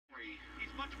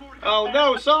Oh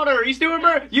no, Sauter, he's doing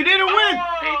better. You didn't win.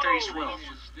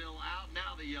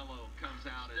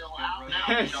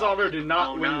 Sauter did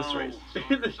not win this race.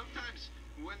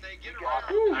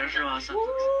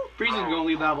 Friesen's gonna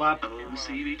lead that lap.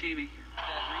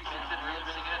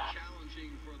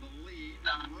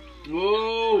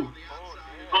 Whoa!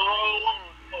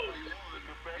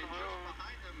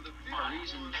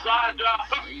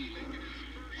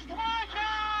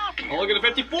 Oh, look at the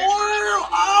 54!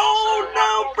 Oh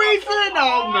no, Friesen!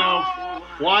 Oh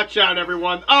no! Watch out,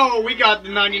 everyone! Oh, we got the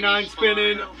 99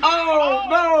 spinning! Oh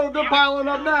no, they're piling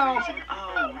up now!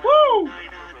 Woo!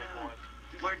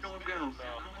 Where'd Norm go?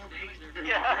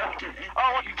 Yeah.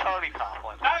 Oh, what you telling me,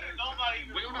 Coughlin?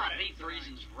 We will not beat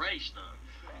Friesen's race, though.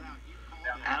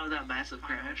 Out of that massive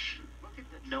crash,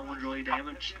 no one really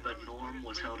damaged, but Norm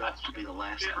was held up to be the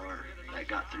last car that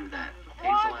got through that. He's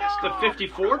the last The car.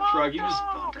 54 truck, he just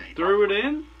threw it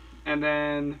in, and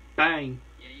then bang.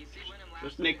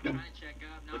 Just nicked him.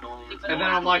 And then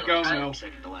I'm like, oh no.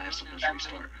 Second to last on this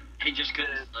restart. He just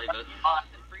couldn't leave it.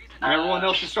 Everyone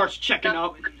else just starts checking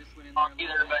up.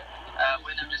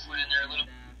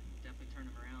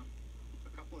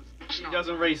 He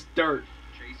doesn't race dirt.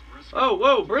 Oh,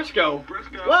 whoa, Briscoe.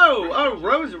 Whoa, oh,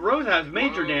 Rose has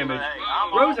major damage.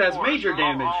 Rose has major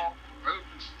damage.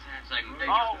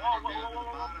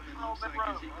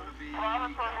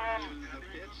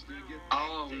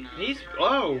 He's,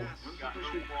 oh.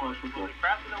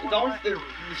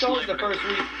 It's always the first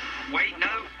week. Wait, no.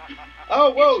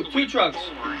 Oh, whoa, two trucks.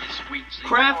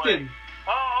 Crafton.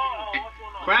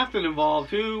 Crafton involved.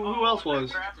 Who else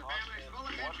was?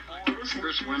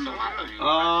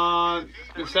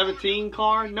 The 17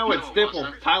 car? No, it's Dipple.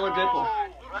 Tyler Dipple.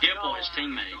 Dipple, his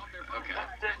teammate.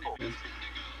 Okay.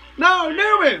 No,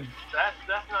 Newman!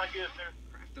 That's not good, sir.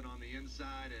 Crafton on the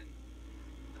inside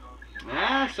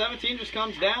and 17 just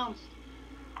comes down.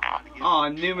 Oh,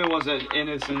 Newman was an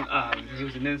innocent. He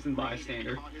was an innocent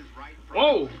bystander.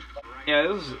 Whoa! Yeah,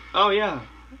 this is. Oh yeah,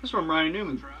 this is from Ryan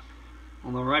Newman.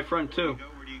 On the right front too.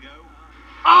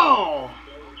 Oh!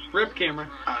 Rip camera.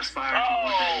 I aspire to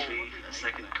one day be a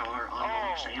second car on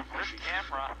the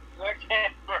camera.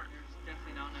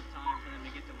 Definitely not enough time for them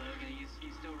to get to Logan. He's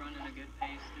still running a good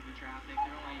pace through the traffic.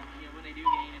 They're only, when they do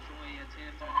gain, it's only a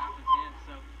tenth or half a tenth.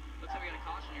 So looks like we got a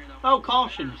caution here though. Oh,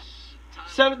 caution.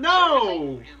 7.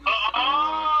 No.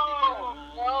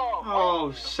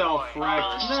 Oh,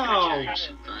 self-wrecked. No.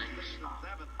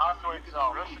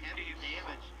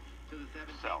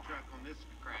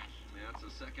 that's a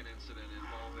second incident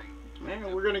involving.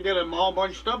 Man, we're gonna get them all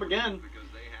bunched up again.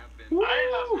 Woo!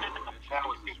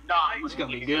 It's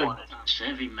gonna be good.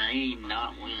 Chevy may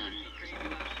not win.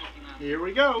 Here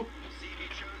we go.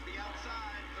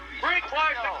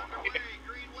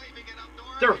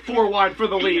 They're 4 wide for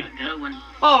the lead.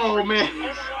 Oh man!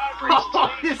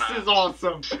 Oh, this is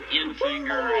awesome. In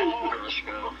finger. We're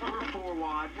 4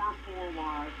 wide.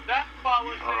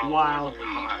 Wow,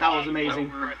 that was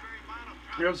amazing.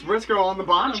 Here's Briscoe on the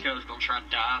bottom. Briscoe's gonna try to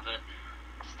dive it.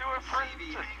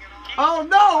 Oh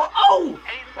no! Oh!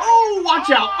 Oh! Watch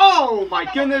out! Oh my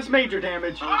goodness! Major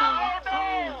damage. Oh,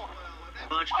 a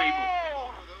bunch of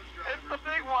people. It's the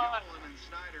big one.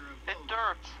 It's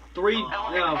dirt.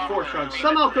 4 trucks.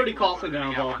 Somehow Cody Coughlin got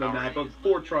involved in that, but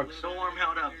 4 trucks. Norm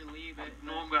held up.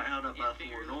 Norm got held up by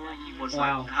 4. Norm was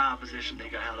Wow. in high position. They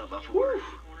got held up by 4. Woo.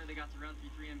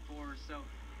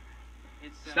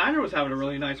 Snyder was having a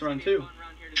really nice run too.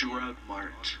 Drug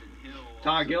mart.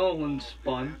 Todd Gilliland's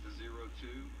fun.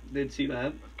 Did see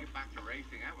that.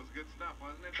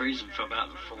 Friesen fell about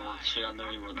the 4th. See, I know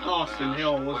he wasn't. Austin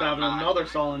Hill was having another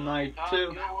solid night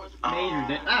too. Major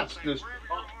damage. That's just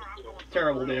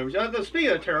terrible damage. Speaking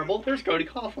of terrible, there's Cody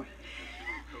Coughlin.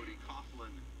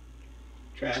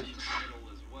 Trash.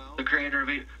 The creator of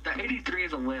it. The 83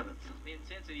 is 11th. The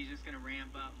intensity is just going to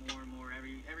ramp up more and more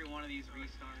every one of these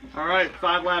restarts. All right,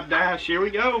 5-lap dash. Here we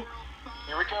go.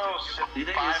 Here we go. Do you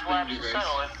think 5 laps this to is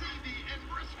settle it.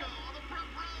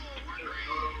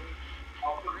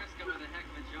 Briscoe with a heck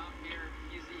of a jump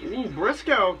here. Ooh,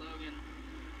 Briscoe.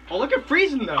 Oh, look at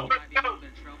Friesen though.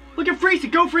 Look at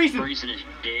Friesen. Go Friesen. Friesen is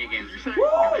digging.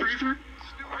 Woo!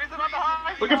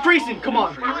 Look at Friesen. Come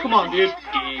on. Come on, dude. Look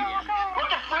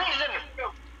at Friesen.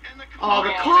 Oh,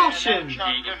 the caution.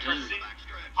 Digging too.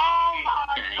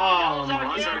 Oh, my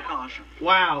What's God. our caution?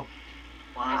 Wow.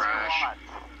 Crash.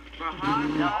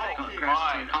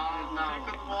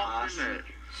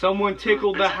 Someone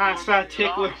tickled the high-side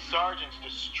tickler. Sergeant's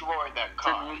destroyed that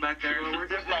car. Norm back there. We're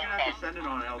definitely gonna have to send it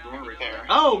on Eldora right there.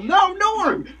 Oh, no,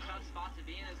 Norm.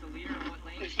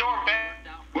 It's Norm back.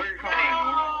 Where you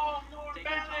Oh, Norm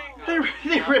Benning.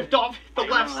 They ripped off the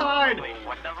left side.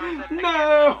 What number is it?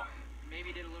 No.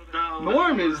 Maybe did a little bit No.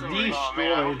 Norm is Oh man, I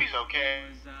hope destroyed. he's okay.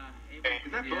 was able Hey, to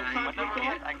Is that do both that. sides? What number is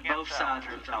it? I can't Both tell. sides are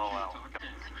touching. Oh, well.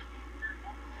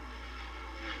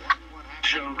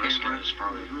 Show cameras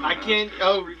probably. I can't.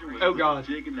 Oh God.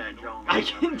 Digging that John. I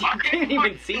can't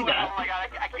even see Oh that. my god,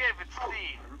 I can't even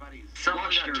see. Someone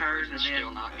got turned and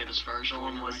then not get his first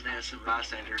one was an innocent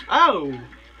bystander. Oh,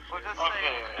 What's this Okay.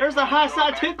 say? there's the high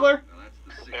side tickler.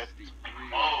 That's the 63.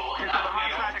 Oh,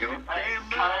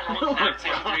 Oh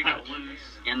my God.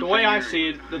 The way I see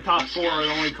it, the top four are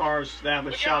the only cars that have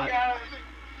a shot.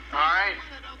 Alright.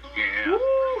 Yeah. Woo.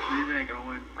 These ain't gonna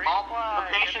win. All the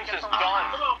patience is done.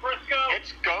 Come on, Briscoe.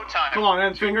 It's go time. Come on,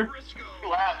 then, finger. 2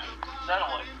 laps.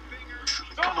 Settle it.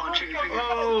 Come on, chicken finger.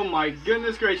 Oh my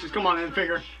goodness gracious! Come on, then,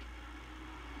 finger.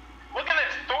 Look at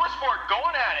this. Thorsport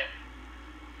going at it.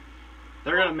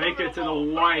 They're gonna make it to the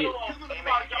white. Hey,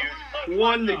 man,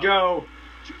 One to go.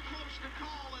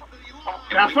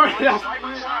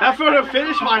 That photo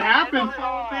finish might happen.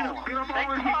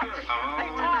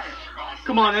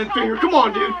 Come on, then, finger. Come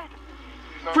on, dude.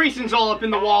 Freeson's all up in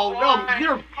the wall. Oh,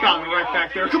 they're bound right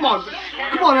back there. Come on.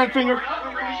 Come on, then, finger.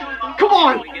 Come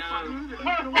on.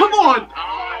 Come on.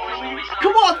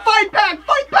 Come on. Fight back.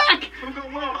 Fight back.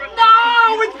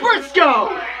 No, it's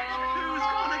Briscoe.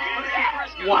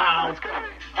 Wow.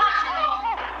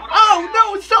 Oh,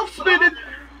 no, it's self-spinning.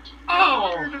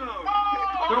 Oh.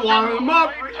 They're lining them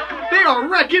up. They are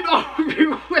wrecking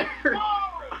everywhere.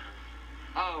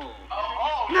 Oh.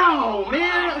 No,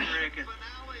 man.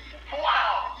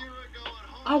 Wow.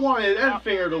 I wanted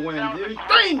Enfinger to win, dude.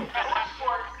 Dang!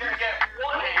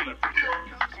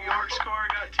 York's car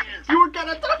got 10. You were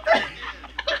gonna do that.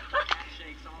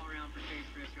 Shakes all around for Chase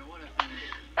Briscoe. What a finish.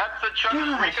 That's the truck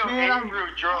Gosh, Rico man, I'm-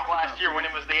 Avery drove last year when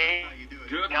it was the 8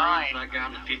 Good Nine. runs I got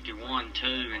in the 51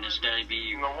 too in his in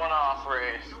debut. the one-off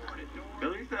race.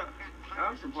 At least that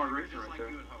was some hard racing right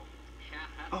there.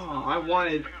 Oh, I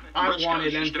wanted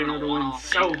Enfinger to win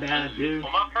so bad, dude.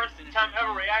 Well, my first time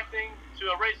ever reacting to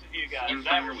a race with you guys.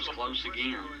 Enfinger was close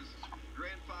again. His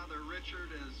grandfather Richard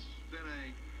has been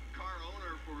a car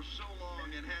owner for so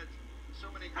long and had so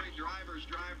many great drivers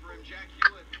drive for him. Jack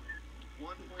Hewitt,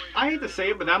 1 point. I hate to say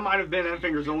it, but that might have been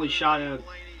Enfinger's only shot at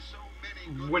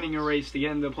winning a race to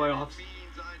get into the playoffs.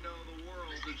 I know the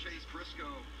world to Chase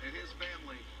Briscoe and his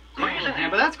family. Yeah,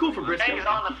 but that's cool for Briscoe. He's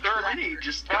on the third, He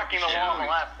just backing the wall on the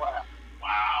last lap.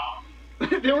 Wow.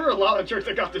 There were a lot of jerks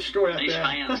that got destroyed These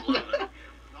after fans love it.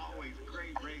 Always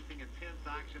great racing, intense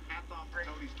action. Hats off to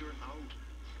Tony Stewart and the whole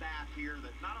staff here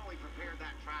that not only prepared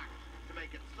that track to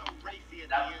make it so racy at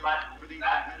the end for these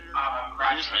competitors.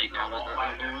 I just hate calling it That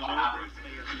are standing on their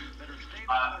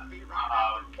feet right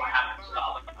now.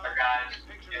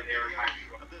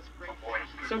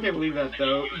 I still can't believe that,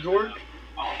 though. York,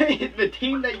 the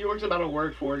team that York's about to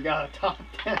work for got a top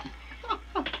 10.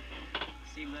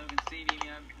 See Logan Seavey,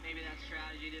 maybe that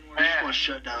strategy didn't work. Man, just want to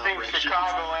shut down I think operations.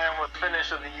 Chicagoland with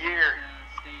finish of the year.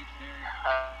 Stage there.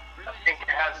 I think it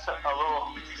has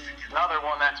another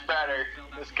one that's better.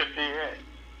 This could be it.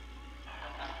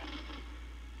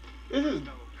 This is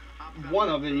one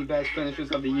of the best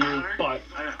finishes of the year, but,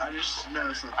 I just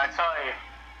noticed I something. tell you.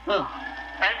 huh.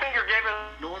 Enfinger gave it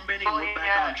Norm Benny went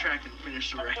back on track and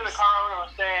finished the race. to the car owner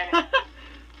was saying,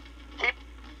 keep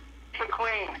it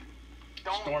clean.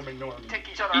 Don't Storming Norman. take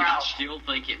each other You out. still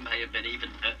think it may have been even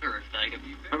better if they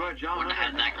How about John? wouldn't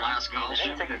have had that glass They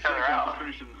caution. take each other out.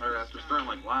 Finishing or after starting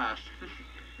like last.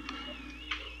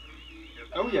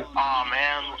 Oh, yeah. Aw,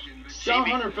 man. John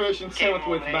Hunter finished in 7th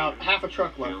with about half a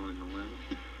truck left.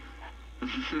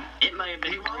 It may have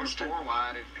been He close lost it. 4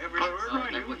 wide if they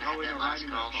wouldn't have had that last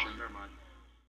caution.